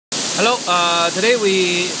Hello, today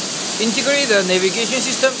we integrate the navigation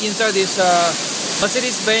system inside this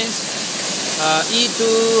Mercedes-Benz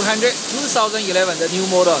E200 2011, the new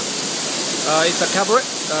model. It's a cabriolet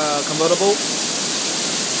convertible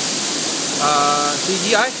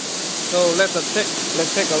CGI. So let's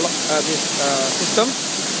take a look at this system.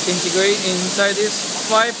 Integrate inside this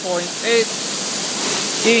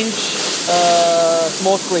 5.8-inch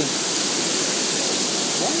small screen.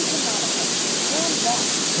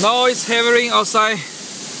 Now it's hovering outside,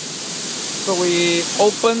 so we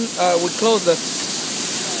close the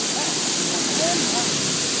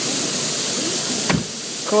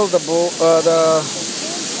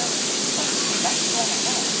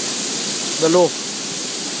roof.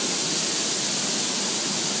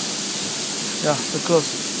 Yeah, we close.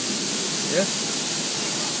 Yes.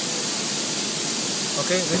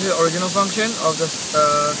 Okay, this is the original function of the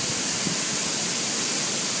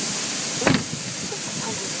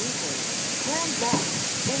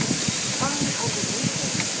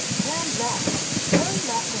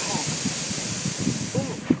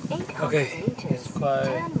Okay, it's quiet.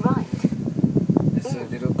 It's a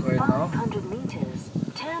little quiet now.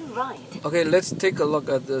 Okay, let's take a look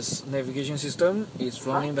at this navigation system. It's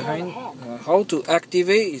running behind. How to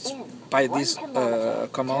activate is by this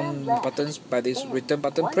command buttons, by this return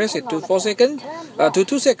button. Press it to 2 seconds.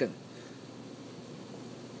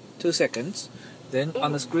 2 seconds. Then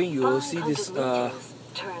on the screen you will see this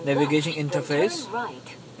navigation interface.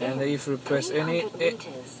 And if you press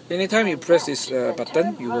anytime you press this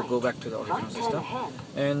button, you will go back to the original system.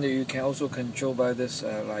 And you can also control by this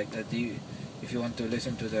if you want to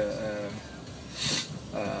listen to the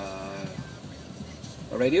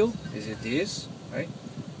radio. Is it this, right?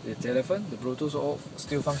 The telephone, the Bluetooth all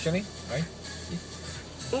still functioning, right?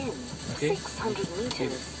 Okay.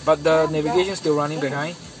 But the navigation still running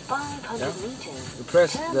behind. Yeah. You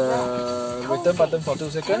press the return button for 2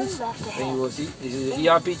 seconds, then you will see this is the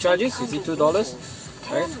ERP charges. You see $2,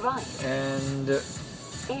 right? And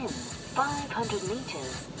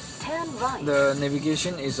the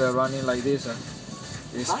navigation is running like this.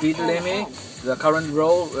 The speed limit, the current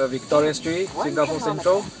road, Victoria Street, Singapore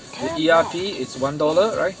Central. The ERP is $1,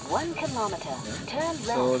 right? 1 kilometer. Yeah.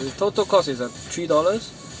 So the total cost is $3.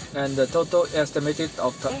 And the total estimated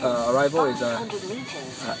of arrival is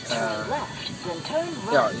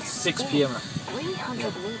it's 6 p.m.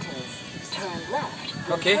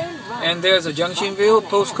 Okay, and there's a junction view,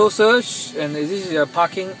 postcode search, and this is a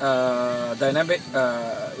parking dynamic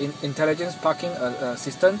intelligence parking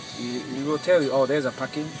system. It will tell you, oh, there's a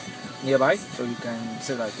parking nearby, so you can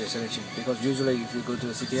select the selection, because usually if you go to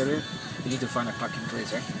the city area, you need to find a parking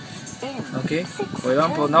place, right? Okay, for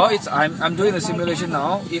example, now I'm doing the simulation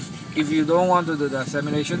now. If you don't want to do the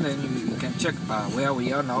simulation, then you can check where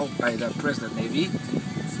we are now by the press the navy.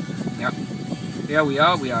 Yeah, here we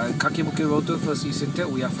are at Kakimuki Road to First East Center.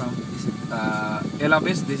 We are from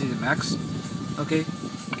Elabis. This is Max. Okay,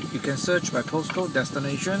 you can search by postcode,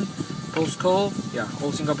 destination, postcode. Yeah,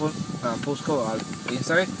 all Singapore postcode are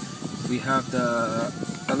inside. We have a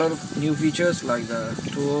lot of new features like the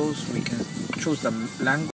tools. We can choose the language.